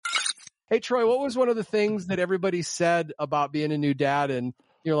Hey, Troy, what was one of the things that everybody said about being a new dad? And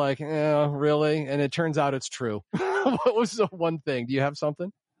you're like, really? And it turns out it's true. What was the one thing? Do you have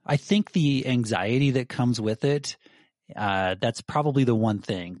something? I think the anxiety that comes with it, that's probably the one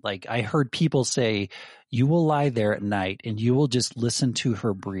thing. Like I heard people say, you will lie there at night and you will just listen to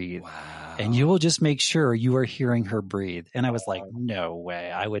her breathe. Wow. And you will just make sure you are hearing her breathe. And I was like, no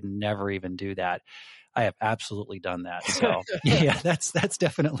way. I would never even do that. I have absolutely done that. So yeah, that's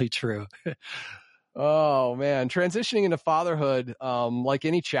definitely true. Oh man, transitioning into fatherhood, like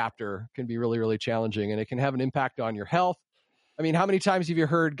any chapter, can be really, really challenging, and it can have an impact on your health. I mean, how many times have you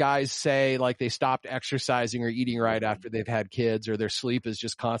heard guys say like they stopped exercising or eating right after they've had kids, or their sleep is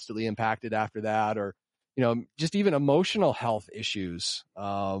just constantly impacted after that, or, just even emotional health issues.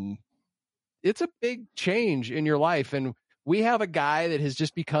 It's a big change in your life. And we have a guy that has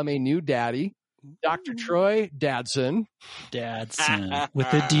just become a new daddy, Dr. Troy Dadson. Dadson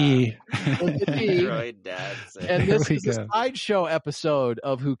with a D. With a D. Troy Dadson. And this is a sideshow episode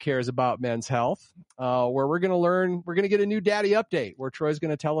of Who Cares About Men's Health, where we're going to get a new daddy update, where Troy's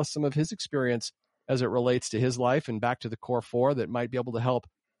going to tell us some of his experience as it relates to his life and back to the core four that might be able to help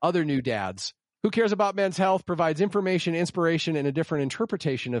other new dads. Who Cares About Men's Health provides information, inspiration, and a different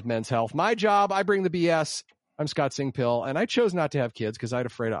interpretation of men's health. My job, I bring the BS. I'm Scott Singpill, and I chose not to have kids because I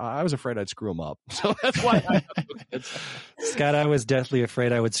was afraid I'd screw them up. So that's why I have no kids. Scott, I was deathly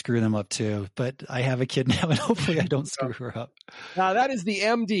afraid I would screw them up too, but I have a kid now, and hopefully I don't screw her up. Now that is the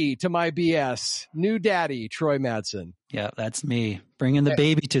MD to my BS, new daddy, Troy Madsen. Yeah, that's me, bringing the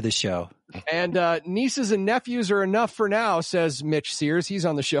baby to the show. And nieces and nephews are enough for now, says Mitch Sears. He's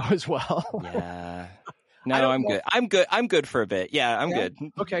on the show as well. Yeah. No, I'm good. I'm good for a bit. Yeah, I'm good.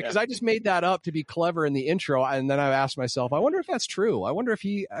 Okay, because I just made that up to be clever in the intro, and then I asked myself, I wonder if that's true. I wonder if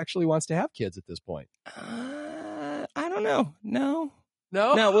he actually wants to have kids at this point. I don't know. No,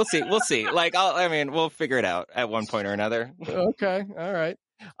 we'll see. Like, we'll figure it out at one point or another. Okay, all right.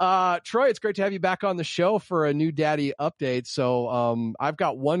 Troy, it's great to have you back on the show for a new daddy update. So, I've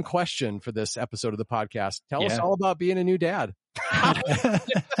got one question for this episode of the podcast. Tell us all about being a new dad.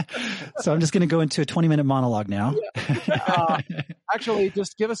 So I'm just going to go into a 20-minute monologue now. Actually,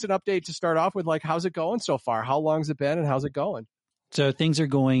 just give us an update to start off with. Like, how's it going so far? How long's it been and how's it going? So things are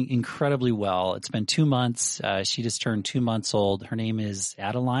going incredibly well. It's been 2 months. She just turned 2 months old. Her name is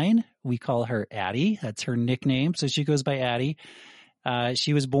Adeline. We call her Addie. That's her nickname. So she goes by Addie.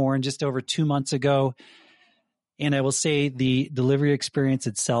 She was born just over 2 months ago. And I will say the delivery experience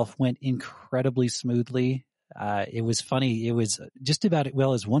itself went incredibly smoothly. It was funny. It was just about as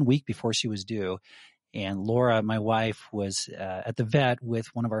well as 1 week before she was due. And Laura, my wife, was at the vet with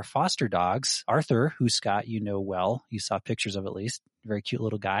one of our foster dogs, Arthur, who, Scott, you know well. You saw pictures of at least. Very cute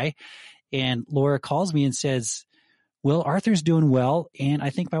little guy. And Laura calls me and says, well, Arthur's doing well, and I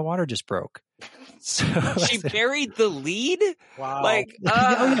think my water just broke. So she buried the lead? Wow. Like,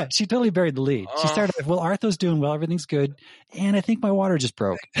 oh yeah, she totally buried the lead. She started with, well, Arthur's doing well, everything's good, and I think my water just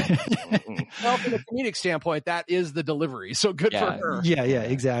broke. Well, from a comedic standpoint, that is the delivery. So good for her. Yeah,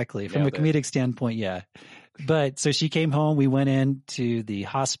 exactly. From a comedic standpoint, yeah. But so she came home. We went into the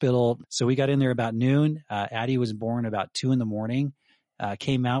hospital. So we got in there about noon. Addie was born about 2 a.m.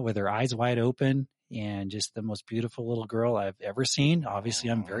 Came out with her eyes wide open. And just the most beautiful little girl I've ever seen. Obviously,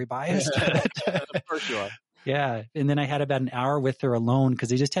 I'm very biased. Of course you are. Yeah. And then I had about an hour with her alone because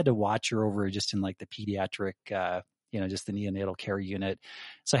they just had to watch her over just in like the pediatric, just the neonatal care unit.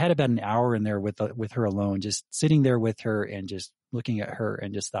 So I had about an hour in there with her alone, just sitting there with her and just looking at her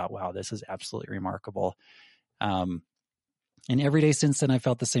and just thought, wow, this is absolutely remarkable. And every day since then, I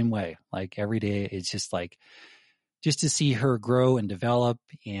felt the same way. Like every day, it's just like, just to see her grow and develop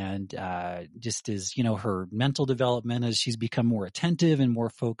and just as, her mental development as she's become more attentive and more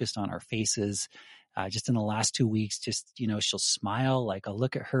focused on our faces. Just in the last 2 weeks, just, she'll smile. Like I'll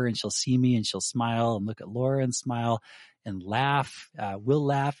look at her and she'll see me and she'll smile and look at Laura and smile and laugh. We'll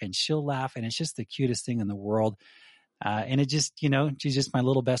laugh and she'll laugh. And it's just the cutest thing in the world. And it just, she's just my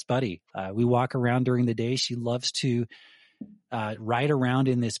little best buddy. We walk around during the day. She loves to ride around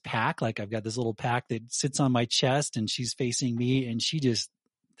in this pack. Like I've got this little pack that sits on my chest and she's facing me and she just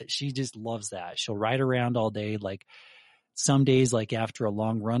loves that. She'll ride around all day. Like some days, like after a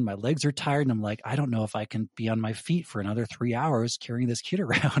long run, my legs are tired and I'm like, I don't know if I can be on my feet for another 3 hours carrying this kid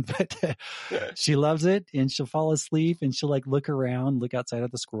around, but she loves it and she'll fall asleep and she'll like look around, look outside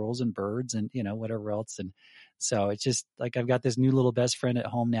at the squirrels and birds and, whatever else. And so it's just like, I've got this new little best friend at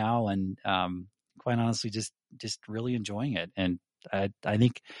home now and, quite honestly, just really enjoying it. And I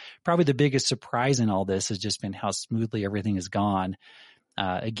think probably the biggest surprise in all this has just been how smoothly everything has gone.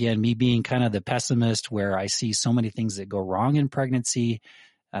 Again, me being kind of the pessimist where I see so many things that go wrong in pregnancy.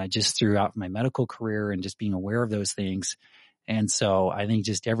 just throughout my medical career and just being aware of those things. And so I think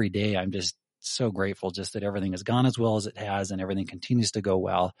just every day I'm just so grateful just that everything has gone as well as it has and everything continues to go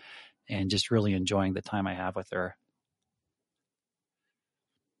well, and just really enjoying the time I have with her.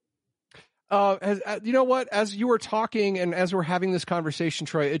 You know what? As you were talking and as we're having this conversation,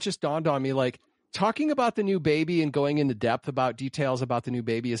 Troy, it just dawned on me, like, talking about the new baby and going into depth about details about the new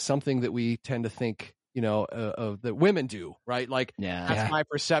baby is something that we tend to think, that women do, right? Like, that's my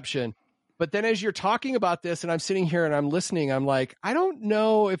perception. But then as you're talking about this and I'm sitting here and I'm listening, I'm like, I don't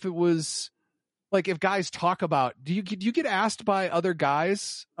know if it was like, if guys talk about, do you get asked by other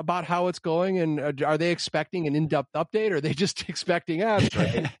guys about how it's going, and are they expecting an in-depth update, or are they just expecting us?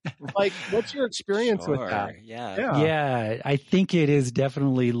 Right? Like, what's your experience with that? Yeah, I think it is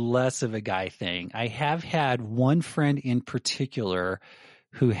definitely less of a guy thing. I have had one friend in particular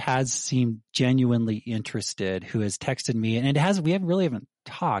who has seemed genuinely interested, who has texted me, and we haven't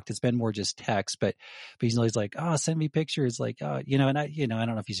talked. It's been more just text, but he's always like, "Oh, send me pictures." Like, and I don't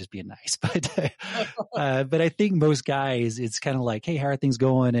know if he's just being nice, but I think most guys, it's kind of like, "Hey, how are things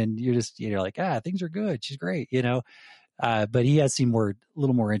going?" And you're like, "Things are good. She's great," but he has seemed a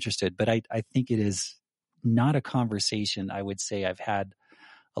little more interested, but I think it is not a conversation I would say I've had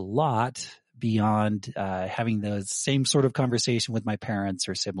a lot beyond having the same sort of conversation with my parents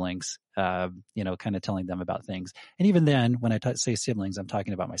or siblings, kind of telling them about things. And even then, when I say siblings, I'm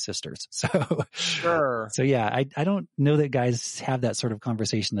talking about my sisters. So, sure. So yeah, I don't know that guys have that sort of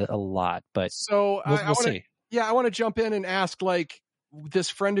conversation a lot, but so we'll see. Yeah, I want to jump in and ask, like,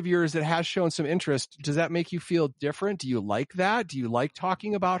 this friend of yours that has shown some interest, does that make you feel different? Do you like that? Do you like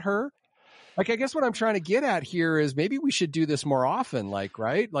talking about her? Like, I guess what I'm trying to get at here is maybe we should do this more often, like,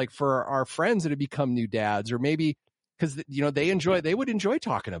 right? Like, for our friends that have become new dads, or maybe because, they would enjoy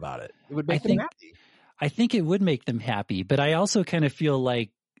talking about it. It would make them happy. I think it would make them happy, but I also kind of feel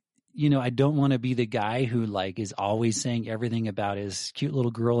like, I don't want to be the guy who like is always saying everything about his cute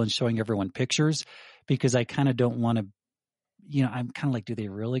little girl and showing everyone pictures, because I kind of don't want to, I'm kind of like, do they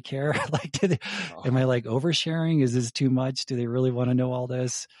really care? Like, am I like oversharing? Is this too much? Do they really want to know all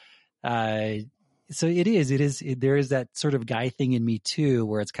this? So there is that sort of guy thing in me too,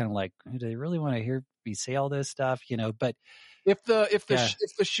 where it's kind of like, do they really want to hear me say all this stuff? But if the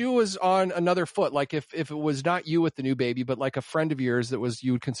shoe was on another foot, like if it was not you with the new baby, but like a friend of yours that was,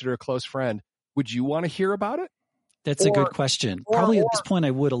 you would consider a close friend, would you want to hear about it? That's a good question. Probably at this point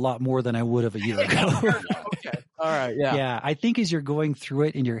I would a lot more than I would have a year ago. Okay. All right. Yeah. Yeah. I think as you're going through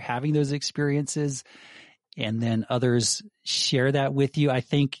it and you're having those experiences, and then others share that with you, I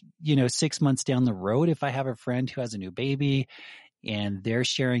think, 6 months down the road, if I have a friend who has a new baby and they're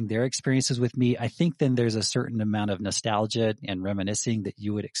sharing their experiences with me, I think then there's a certain amount of nostalgia and reminiscing that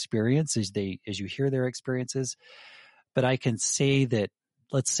you would experience as you hear their experiences. But I can say that,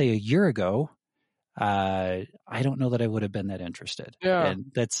 let's say a year ago, I don't know that I would have been that interested. Yeah. And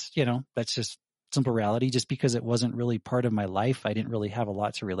that's just simple reality. Just because it wasn't really part of my life, I didn't really have a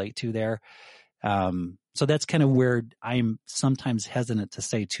lot to relate to there. So that's kind of where I'm sometimes hesitant to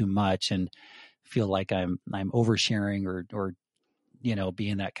say too much and feel like I'm oversharing or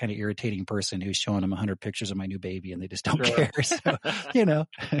being that kind of irritating person who's showing them 100 pictures of my new baby and they just don't care. So,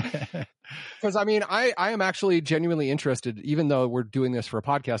 Because I am actually genuinely interested, even though we're doing this for a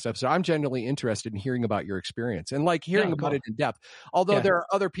podcast episode, I'm genuinely interested in hearing about your experience and like hearing about it in depth. Although there are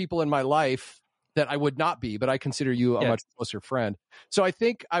other people in my life that I would not be, but I consider you a much closer friend. So I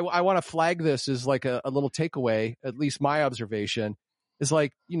think I want to flag this as like a little takeaway, at least my observation is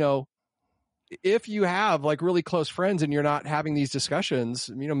like, if you have like really close friends and you're not having these discussions,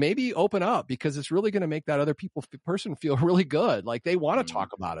 maybe open up, because it's really going to make that other person feel really good. Like they want to talk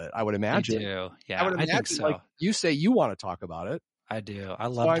about it, I would imagine. They do. Yeah, I would imagine, I think so. like you say you want to talk about it. I do. I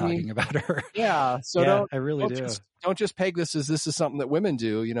love talking about her. Yeah. So I really do. Don't just peg this as this is something that women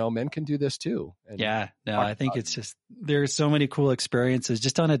do. Men can do this too. I think it's just, there's so many cool experiences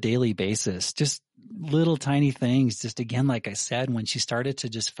just on a daily basis, just little tiny things. Just again, like I said, when she started to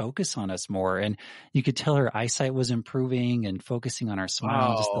just focus on us more, and you could tell her eyesight was improving and focusing on our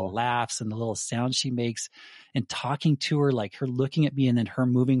smile, just the laughs and the little sounds she makes, and talking to her, like her looking at me and then her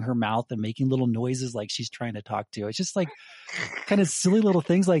moving her mouth and making little noises like she's trying to talk to. It's just like kind of silly little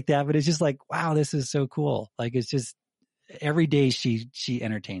things like that, but it's just like, wow, this is so cool. Like it's just every day she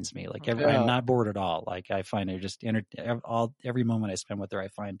entertains me. Like I'm not bored at all. Like I find her just every moment I spend with her, I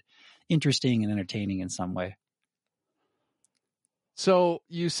find interesting and entertaining in some way. So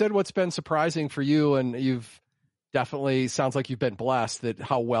you said what's been surprising for you, and you've definitely sounds like you've been blessed that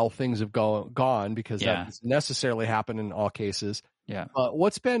how well things have gone, because that doesn't necessarily happen in all cases. Yeah.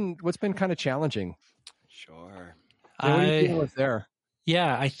 What's been kind of challenging? Sure. What are you dealing with there?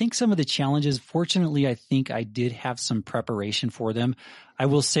 Yeah, I think some of the challenges, fortunately, I think I did have some preparation for them. I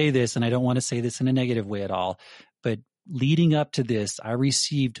will say this, and I don't want to say this in a negative way at all, but leading up to this, I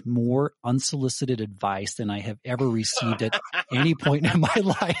received more unsolicited advice than I have ever received at any point in my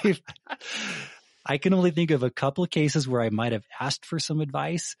life. I can only think of a couple of cases where I might have asked for some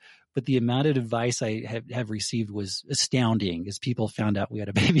advice, but the amount of advice I have received was astounding as people found out we had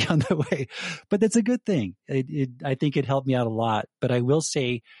a baby on the way. But that's a good thing. I think it helped me out a lot. But I will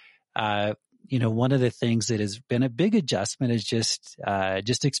say, one of the things that has been a big adjustment is just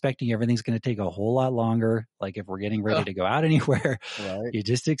expecting everything's going to take a whole lot longer. Like if we're getting ready to go out anywhere, right. You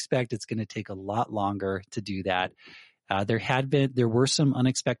just expect it's going to take a lot longer to do that. There were some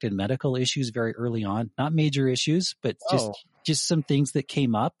unexpected medical issues very early on, not major issues, but just some things that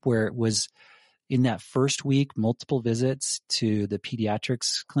came up where it was in that first week, multiple visits to the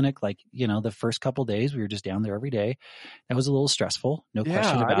pediatrics clinic. Like, the first couple of days, we were just down there every day. That was a little stressful. No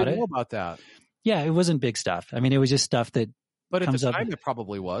question about it. I didn't know about that. Yeah, it wasn't big stuff. I mean, it was just stuff that But comes at the time, up. it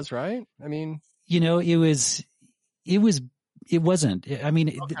probably was, right? I mean, it wasn't. I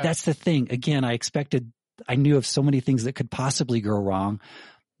mean, that's the thing. Again, I knew of so many things that could possibly go wrong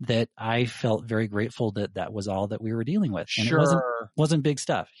that I felt very grateful that was all that we were dealing with. And it wasn't big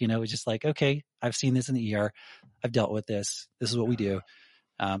stuff. It was just like, okay, I've seen this in the ER. I've dealt with this. This is what we do.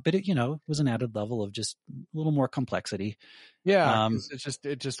 But it was an added level of just a little more complexity. Yeah.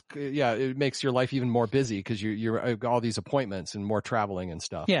 It makes your life even more busy because you're all these appointments and more traveling and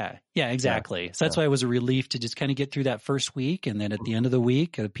stuff. Yeah. Yeah, exactly. Yeah. So that's why it was a relief to just kind of get through that first week. And then at the end of the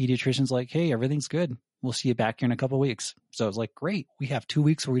week, the pediatrician's like, hey, everything's good. We'll see you back here in a couple of weeks. So I was like, great. We have 2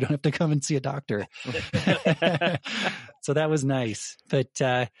 weeks where we don't have to come and see a doctor. So that was nice. But,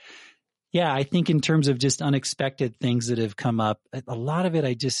 I think in terms of just unexpected things that have come up, a lot of it,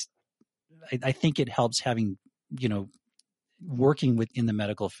 I think it helps having, working within the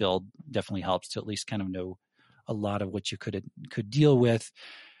medical field definitely helps to at least kind of know a lot of what you could deal with.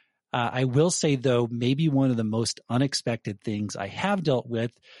 I will say though, maybe one of the most unexpected things I have dealt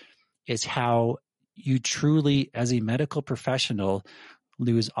with is how you truly, as a medical professional,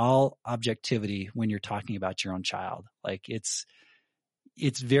 lose all objectivity when you're talking about your own child. Like it's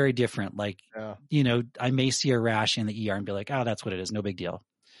very different. Like, I may see a rash in the ER and be like, oh, that's what it is. No big deal.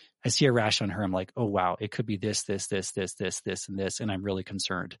 I see a rash on her. I'm like, oh, wow, it could be this, and this. And I'm really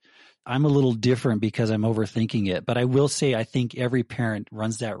concerned. I'm a little different because I'm overthinking it. But I will say, I think every parent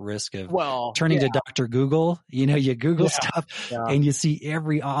runs that risk of turning to Dr. Google. You Google stuff and you see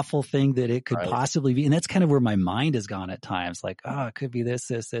every awful thing that it could possibly be. And that's kind of where my mind has gone at times. Like, oh, it could be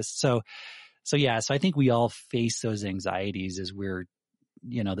this. So I think we all face those anxieties as we're,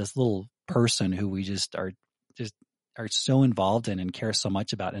 this little person who we just are so involved in and care so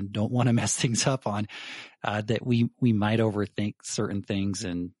much about and don't want to mess things up on, that we might overthink certain things.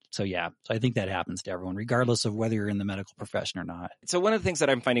 And so I think that happens to everyone, regardless of whether you're in the medical profession or not. So one of the things that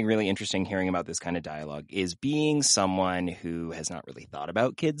I'm finding really interesting hearing about this kind of dialogue is being someone who has not really thought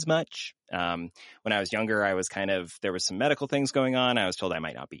about kids much. When I was younger, there was some medical things going on. I was told I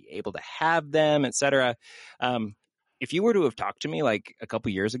might not be able to have them, et cetera. If you were to have talked to me like a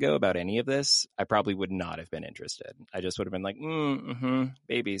couple years ago about any of this, I probably would not have been interested. I just would have been like,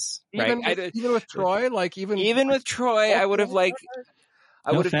 babies. Even with Troy, even with Troy, I would have like,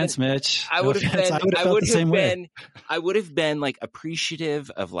 no offense, Mitch. I would have been like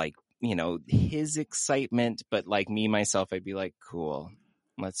appreciative of like, his excitement, but like me, myself, I'd be like, cool.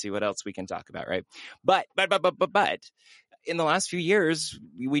 Let's see what else we can talk about. Right. But in the last few years,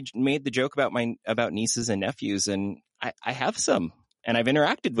 we made the joke about nieces and nephews, and I have some, and I've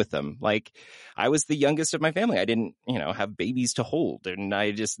interacted with them. Like, I was the youngest of my family. I didn't, have babies to hold, and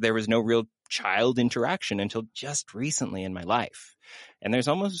there was no real child interaction until just recently in my life. And there's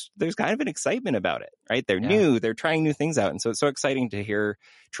kind of an excitement about it, right? They're new, they're trying new things out. And so it's so exciting to hear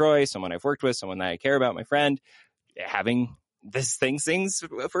Troy, someone I've worked with, someone that I care about, my friend, having this thing sings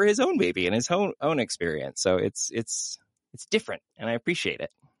for his own baby and his own experience. So it's different, and I appreciate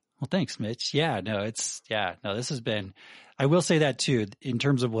it. Well, thanks, Mitch. This has been, I will say that too, in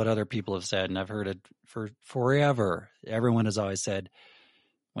terms of what other people have said, and I've heard it for forever. Everyone has always said,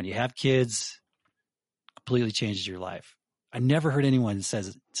 when you have kids, completely changes your life. I never heard anyone say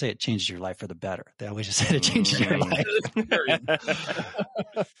it changes your life for the better. They always just said it changes your life.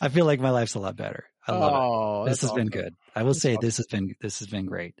 I feel like my life's a lot better. I love it. This has been good. I will say this has been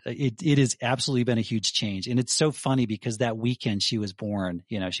great. It has absolutely been a huge change. And it's so funny because that weekend she was born,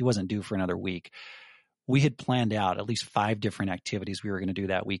 she wasn't due for another week. We had planned out at least 5 different activities we were going to do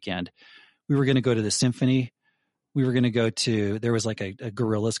that weekend. We were going to go to the symphony. we were going to go to, there was like a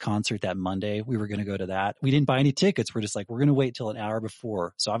Gorillaz concert that Monday. We were going to go to that. We didn't buy any tickets. We're just like, we're going to wait till an hour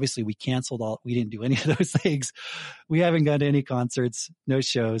before. So obviously we we didn't do any of those things. We haven't gone to any concerts, no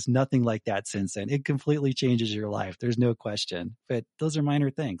shows, nothing like that since then. It completely changes your life. There's no question, but those are minor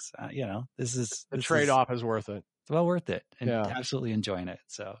things. The trade-off is worth it. It's well worth it, and Yeah. absolutely enjoying it.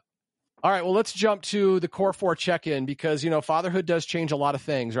 So. All right, well, let's jump to the Core 4 check-in because, fatherhood does change a lot of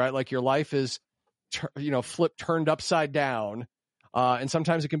things, right? Like your life is, turned upside down. And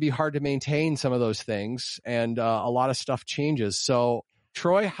sometimes it can be hard to maintain some of those things, and a lot of stuff changes. So,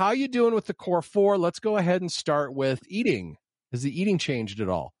 Troy, how you doing with the Core 4? Let's go ahead and start with eating. Has the eating changed at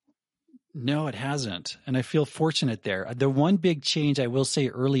all? No, it hasn't. And I feel fortunate there. The one big change I will say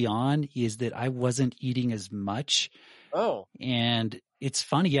early on is that I wasn't eating as much. Oh. And it's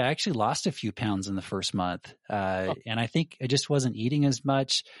funny. I actually lost a few pounds in the first month. And I think I just wasn't eating as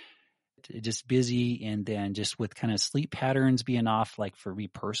much, just busy. And then just with kind of sleep patterns being off, like for me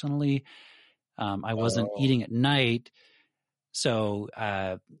personally, I wasn't eating at night. So,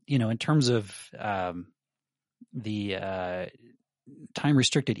 in terms of the time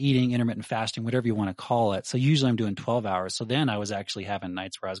restricted eating, intermittent fasting, whatever you want to call it. So usually I'm doing 12 hours. So then I was actually having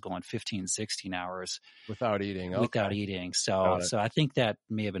nights where I was going 15, 16 hours without eating. Okay. Without eating. So I think that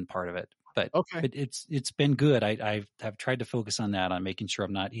may have been part of it, but it's been good. I have tried to focus on that, on making sure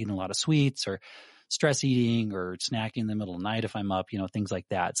I'm not eating a lot of sweets or stress eating or snacking in the middle of the night if I'm up, things like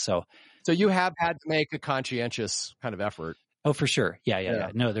that. So you have had to make a conscientious kind of effort. Oh, for sure.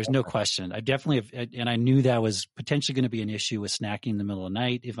 Yeah. No, there's no question. I definitely have, and I knew that was potentially going to be an issue with snacking in the middle of the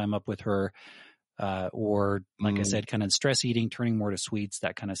night if I'm up with her, or like I said, kind of stress eating, turning more to sweets,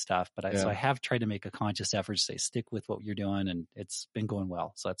 that kind of stuff. But so I have tried to make a conscious effort to say, stick with what you're doing, and it's been going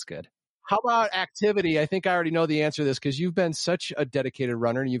well. So that's good. How about activity? I think I already know the answer to this because you've been such a dedicated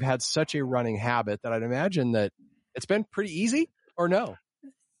runner and you've had such a running habit that I'd imagine that it's been pretty easy, or no?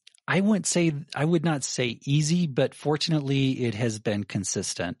 I would not say easy, but fortunately it has been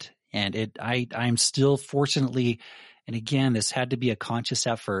consistent, and I'm still fortunately, and again, this had to be a conscious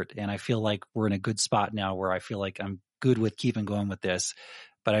effort, and I feel like we're in a good spot now where I feel like I'm good with keeping going with this,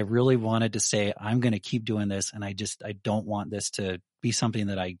 but I really wanted to say, I'm going to keep doing this. And I don't want this to be something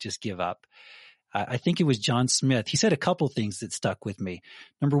that I just give up. I think it was John Smith. He said a couple of things that stuck with me.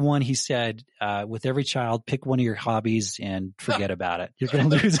 Number one, he said, with every child, pick one of your hobbies and forget about it. You're going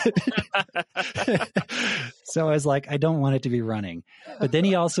to lose it. So I was like, I don't want it to be running. But then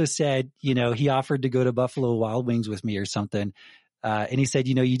he also said, he offered to go to Buffalo Wild Wings with me or something. And he said,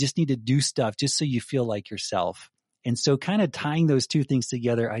 you just need to do stuff just so you feel like yourself. And so kind of tying those two things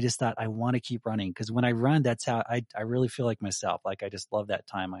together, I just thought I want to keep running, because when I run, that's how I really feel like myself. Like I just love that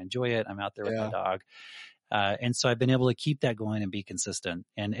time. I enjoy it. I'm out there with my dog. And so I've been able to keep that going and be consistent.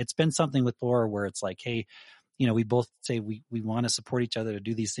 And it's been something with Laura where it's like, hey, we both say we want to support each other to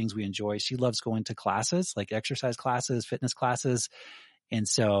do these things we enjoy. She loves going to classes, like exercise classes, fitness classes. And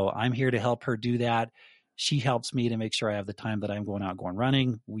so I'm here to help her do that. She helps me to make sure I have the time that I'm going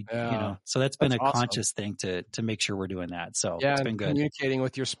running. So that's been awesome. Conscious thing to make sure we're doing that. So it's been good. Communicating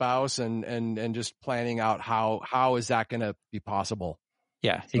with your spouse and just planning out how is that going to be possible?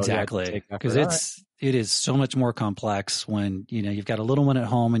 Yeah, exactly. Because it is so much more complex when, you've got a little one at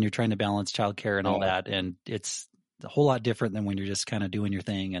home and you're trying to balance childcare and all that. And it's a whole lot different than when you're just kind of doing your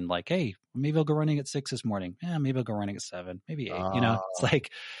thing and like, hey, maybe I'll go running at 6 this morning. Yeah, maybe I'll go running at 7, maybe 8. It's like,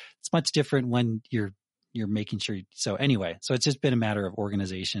 it's much different when you're making sure. So anyway, so it's just been a matter of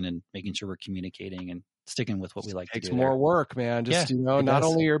organization and making sure we're communicating and sticking with what we like to do. It takes more work, man. Just, not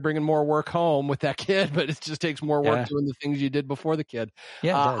only you're bringing more work home with that kid, but it just takes more work doing the things you did before the kid.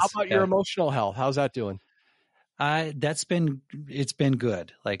 Yeah. How about your emotional health? How's that doing? It's been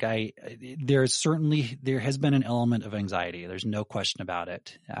good. Like there has been an element of anxiety. There's no question about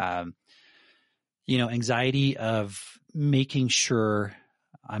it. Anxiety of making sure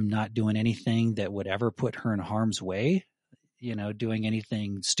I'm not doing anything that would ever put her in harm's way, doing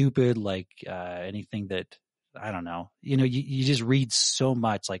anything stupid, like anything that, I don't know, you just read so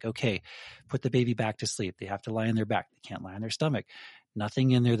much like, okay, put the baby back to sleep. They have to lie on their back. They can't lie on their stomach.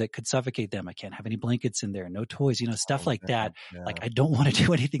 Nothing in there that could suffocate them. I can't have any blankets in there, no toys, stuff like that. Yeah. Like I don't want to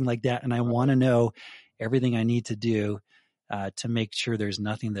do anything like that. And I want to know everything I need to do to make sure there's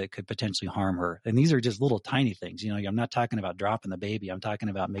nothing that could potentially harm her. And these are just little tiny things. I'm not talking about dropping the baby. I'm talking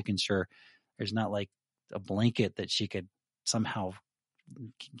about making sure there's not like a blanket that she could somehow,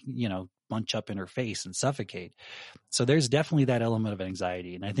 bunch up in her face and suffocate. So there's definitely that element of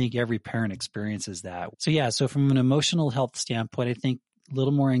anxiety. And I think every parent experiences that. So from an emotional health standpoint, I think a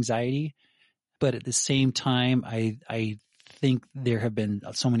little more anxiety, but at the same time, I think there have been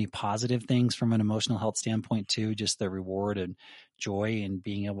so many positive things from an emotional health standpoint too, just the reward and joy and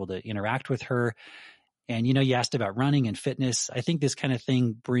being able to interact with her. And, you asked about running and fitness. I think this kind of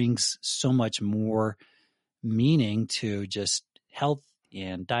thing brings so much more meaning to just health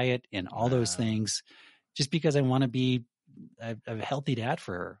and diet and all those things, just because I want to be a healthy dad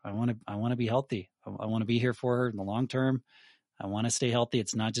for her. I want to be healthy. I want to be here for her in the long term. I want to stay healthy.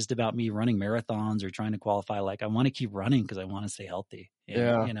 It's not just about me running marathons or trying to qualify. Like, I want to keep running because I want to stay healthy.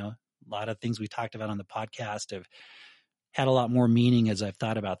 And, a lot of things we talked about on the podcast have had a lot more meaning as I've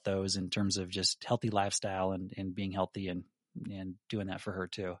thought about those in terms of just healthy lifestyle and being healthy and doing that for her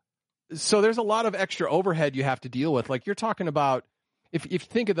too. So there's a lot of extra overhead you have to deal with. Like, you're talking about, if you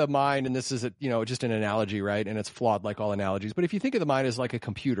think of the mind, and this is just an analogy, right? And it's flawed like all analogies. But if you think of the mind as like a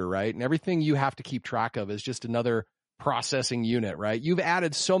computer, right? And everything you have to keep track of is just another processing unit, right? You've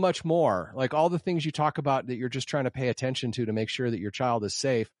added so much more, like all the things you talk about that you're just trying to pay attention to make sure that your child is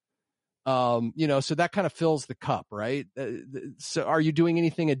safe. So that kind of fills the cup, right? So are you doing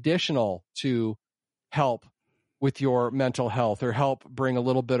anything additional to help with your mental health or help bring a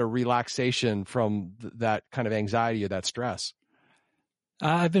little bit of relaxation from that kind of anxiety or that stress?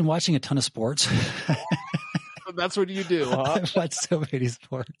 I've been watching a ton of sports. That's what you do, huh? I've watched so many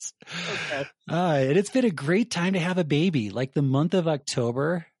sports. Okay. And it's been a great time to have a baby. Like the month of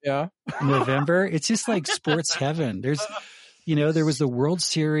October, November, it's just like sports heaven. There's, there was the World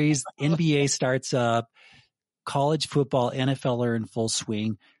Series, NBA starts up, college football, NFL are in full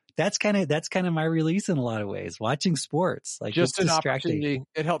swing. That's kind of my release in a lot of ways. Watching sports, like just an distracting. Opportunity.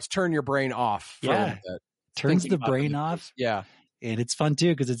 It helps turn your brain off. For a little bit. Turns the brain off. Yeah. And it's fun too,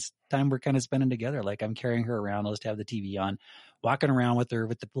 because it's time we're kind of spending together. Like, I'm carrying her around. I'll just have the TV on, walking around with her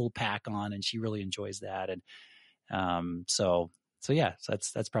with the little pack on, and she really enjoys that. And so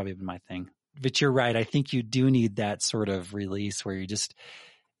that's probably been my thing. But you're right. I think you do need that sort of release where you just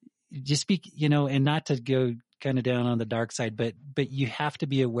be, and not to go kind of down on the dark side, but you have to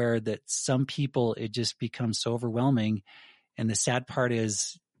be aware that some people, it just becomes so overwhelming. And the sad part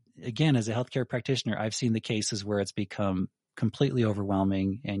is, again, as a healthcare practitioner, I've seen the cases where it's become completely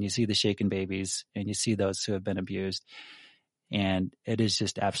overwhelming, and you see the shaken babies and you see those who have been abused, and it is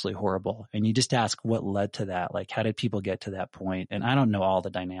just absolutely horrible. And you just ask what led to that? Like, how did people get to that point? And I don't know all the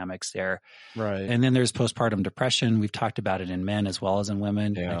dynamics there. Right. And then there's postpartum depression. We've talked about it in men as well as in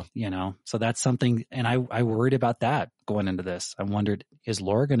women. Yeah. So that's something. And I worried about that going into this. I wondered, is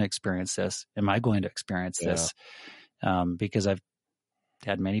Laura going to experience this? Am I going to experience this? Because I've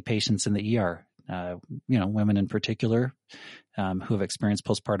had many patients in the ER, women in particular, who have experienced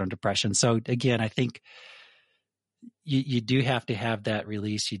postpartum depression. So again, I think you do have to have that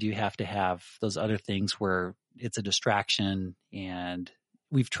release. You do have to have those other things where it's a distraction. And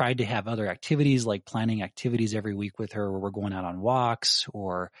we've tried to have other activities, like planning activities every week with her, where we're going out on walks,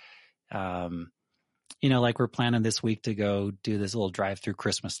 or, like we're planning this week to go do this little drive-through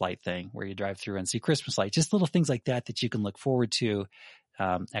Christmas light thing where you drive through and see Christmas lights, just little things like that you can look forward to,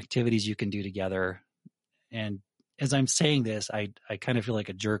 activities you can do together. And as I'm saying this, I kind of feel like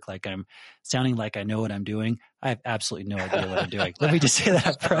a jerk, like I'm sounding like I know what I'm doing. I have absolutely no idea what I'm doing. Let me just say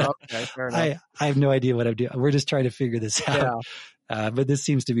that. Okay, fair enough. I have no idea what I'm doing. We're just trying to figure this out. But this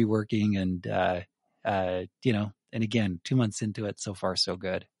seems to be working. And, and again, 2 months into it, so far, so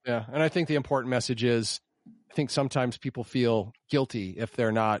good. Yeah. And I think the important message is, I think sometimes people feel guilty if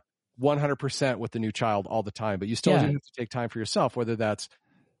they're not 100% with the new child all the time, but you still do have to take time for yourself, whether that's,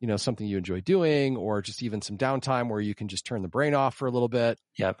 something you enjoy doing, or just even some downtime where you can just turn the brain off for a little bit.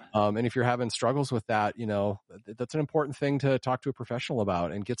 Yep. And if you're having struggles with that, that's an important thing to talk to a professional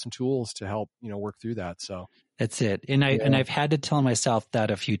about and get some tools to help, work through that. So that's it. And I've had to tell myself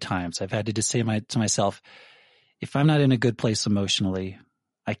that a few times. I've had to just say to myself, if I'm not in a good place emotionally,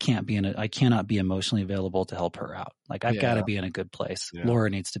 I cannot be emotionally available to help her out. Like, I've got to be in a good place. Yeah.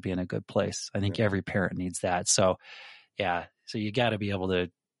 Laura needs to be in a good place. I think every parent needs that. So so you got to be able to,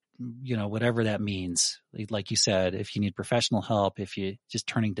 whatever that means. Like you said, if you need professional help, if you just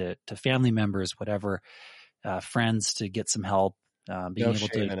turning to family members, whatever, friends to get some help, being able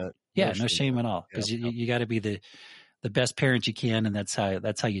to, no shame at all. Because you got to be the best parent you can. And that's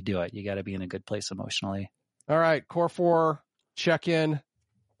how you do it. You got to be in a good place emotionally. All right. Core 4 check-in.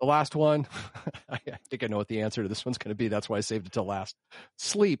 The last one, I think I know what the answer to this one's going to be. That's why I saved it till last.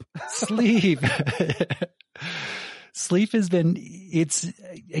 Sleep. Sleep has been,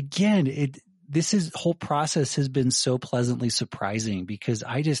 this whole process has been so pleasantly surprising, because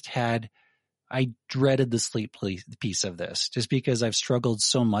I dreaded the sleep piece of this, just because I've struggled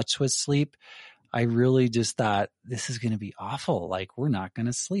so much with sleep. I really just thought, this is going to be awful. Like, we're not going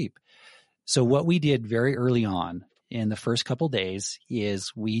to sleep. So what we did very early on in the first couple days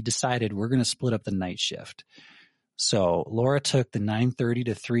is we decided we're going to split up the night shift. So Laura took the 9:30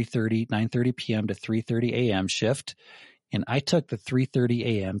 to 3:30, 9:30 p.m. to 3:30 a.m. shift, and I took the 3:30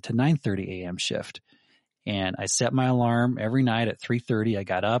 a.m. to 9:30 a.m. shift. And I set my alarm every night at 3:30. I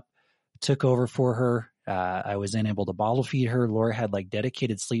got up, took over for her. I was then able to bottle feed her. Laura had like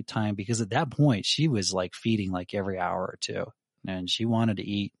dedicated sleep time because at that point she was like feeding like every hour or two, and she wanted to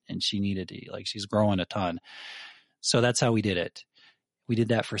eat and she needed to eat. Like she's growing a ton. So that's how we did it. We did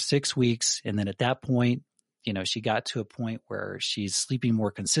that for 6 weeks. And then at that point, you know, she got to a point where she's sleeping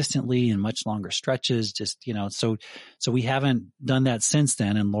more consistently and much longer stretches, just, you know, so we haven't done that since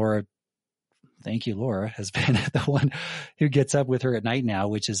then. And Laura, thank you, Laura, has been the one who gets up with her at night now,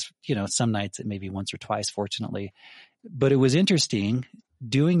 which is, you know, some nights it may be once or twice, fortunately. But it was interesting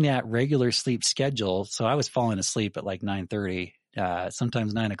doing that regular sleep schedule. So I was falling asleep at like 9:30,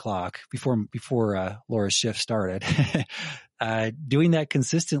 sometimes 9 o'clock before Laura's shift started. Doing that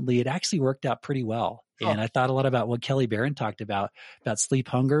consistently, it actually worked out pretty well. And I thought a lot about what Kelly Barron talked about sleep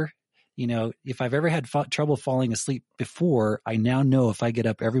hunger. You know, if I've ever had trouble falling asleep before, I now know if I get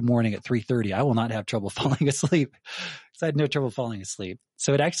up every morning at 3:30, I will not have trouble falling asleep because I had no trouble falling asleep.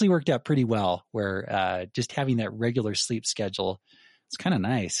 So it actually worked out pretty well where just having that regular sleep schedule, it's kind of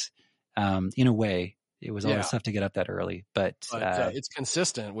nice in a way. It was always tough to get up that early, but it's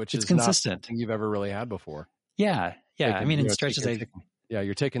consistent, which is consistent. Not something you've ever really had before. Yeah. I mean, in stretches,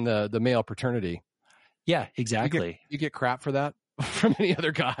 you're taking the male paternity. Yeah, exactly. You get crap for that from any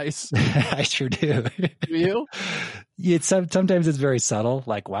other guys? I sure do. Do you? Sometimes it's very subtle.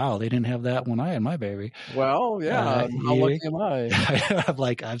 Like, wow, they didn't have that when I had my baby. Well, yeah. How lucky am I? I'm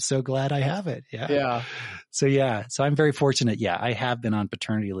like, I'm so glad I have it. Yeah. So I'm very fortunate. Yeah, I have been on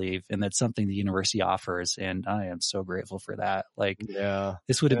paternity leave, and that's something the university offers, and I am so grateful for that. Like,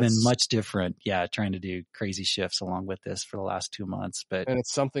 this would have been much different. Yeah, trying to do crazy shifts along with this for the last 2 months, and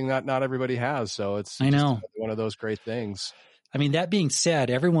it's something that not everybody has. So it's I know one of those great things. I mean, that being said,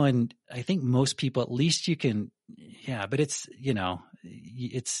 I think most people, at least you can, but it's, you know,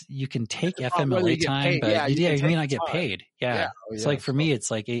 you can take FMLA time, but you may not get paid. Yeah. It's like for me, it's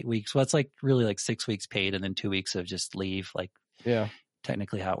like 8 weeks. Well, it's like really like 6 weeks paid and then 2 weeks of just leave, like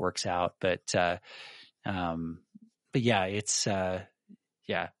technically how it works out. But yeah, it's,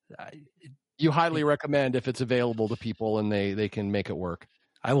 you highly recommend if it's available to people and they can make it work.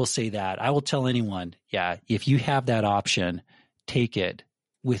 I will say that. I will tell anyone, if you have that option, take it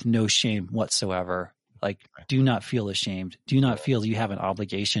with no shame whatsoever. Like, do not feel ashamed. Do not feel you have an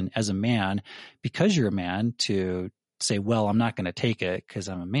obligation as a man, because you're a man, to say, well, I'm not going to take it because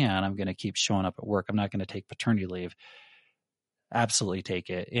I'm a man. I'm going to keep showing up at work. I'm not going to take paternity leave. Absolutely take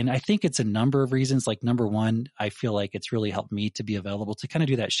it. And I think it's a number of reasons. Like, number one, I feel like it's really helped me to be available to kind of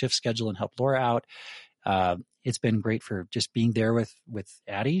do that shift schedule and help Laura out. It's been great for just being there with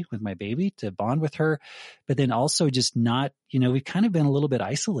Addie, with my baby, to bond with her, but then also just not, we've kind of been a little bit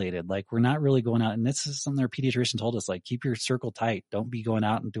isolated. Like, we're not really going out, and this is something our pediatrician told us, like, keep your circle tight. Don't be going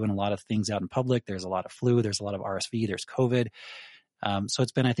out and doing a lot of things out in public. There's a lot of flu. There's a lot of RSV. There's COVID. So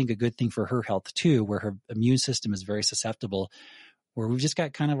it's been, I think, a good thing for her health too, where her immune system is very susceptible, where we've just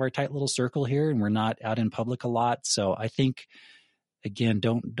got kind of our tight little circle here and we're not out in public a lot. So I think, again,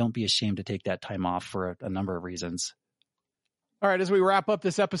 don't be ashamed to take that time off for a number of reasons. All right, as we wrap up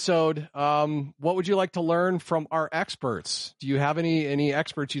this episode, what would you like to learn from our experts? Do you have any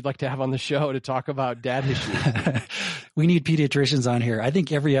experts you'd like to have on the show to talk about dad issues? We need pediatricians on here. I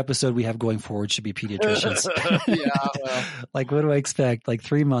think every episode we have going forward should be pediatricians. Well. Like, what do I expect? Like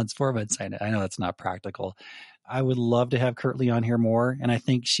 3 months, 4 months? I know that's not practical. I would love to have Kirtley on here more. And I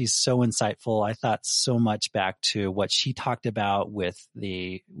think she's so insightful. I thought so much back to what she talked about with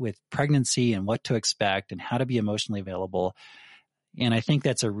pregnancy and what to expect and how to be emotionally available. And I think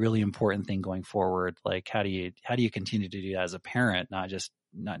that's a really important thing going forward. Like, how do you continue to do that as a parent, not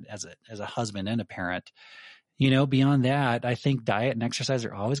as a husband and a parent? Beyond that, I think diet and exercise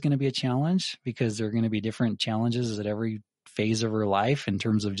are always going to be a challenge, because there are going to be different challenges at every phase of her life in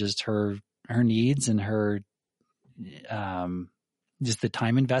terms of just her needs and her just the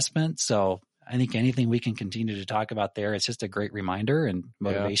time investment. So I think anything we can continue to talk about there, it's just a great reminder and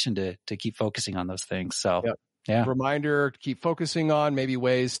motivation to keep focusing on those things. So reminder to keep focusing on maybe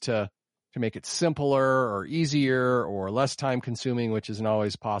ways to make it simpler or easier or less time consuming, which isn't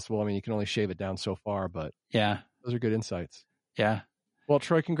always possible. I mean, you can only shave it down so far, but those are good insights. Yeah. Well,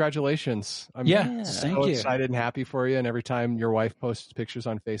 Troy, congratulations. I'm so excited and happy for you. And every time your wife posts pictures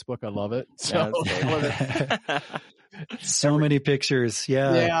on Facebook, I love it. So, So many pictures.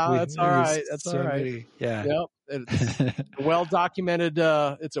 Yeah. That's all right. That's all right. Many. Yeah. Yep. It's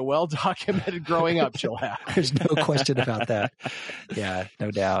a well-documented growing up, Chillax. There's no question about that. Yeah,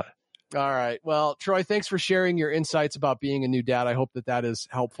 no doubt. All right. Well, Troy, thanks for sharing your insights about being a new dad. I hope that is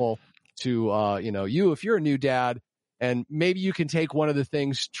helpful to, you, if you're a new dad, and maybe you can take one of the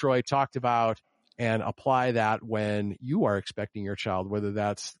things Troy talked about and apply that when you are expecting your child, whether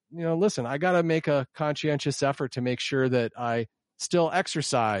that's, listen, I got to make a conscientious effort to make sure that I still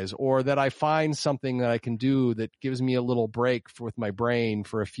exercise, or that I find something that I can do that gives me a little break with my brain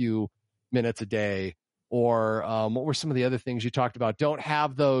for a few minutes a day. Or what were some of the other things you talked about? Don't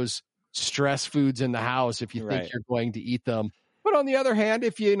have those stress foods in the house if you think you're going to eat them. But on the other hand,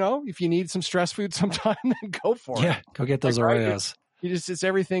 if you need some stress food sometime, then go for it. Yeah, go get those Oreos.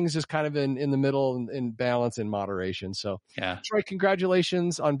 Everything's just kind of in the middle, in balance, in moderation. So, yeah, Troy,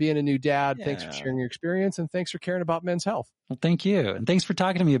 congratulations on being a new dad. Yeah. Thanks for sharing your experience, and thanks for caring about men's health. Well, thank you, and thanks for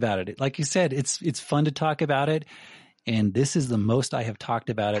talking to me about it. Like you said, it's fun to talk about it, and this is the most I have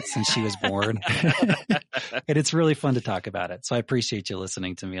talked about it since she was born, and it's really fun to talk about it. So I appreciate you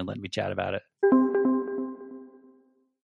listening to me and letting me chat about it.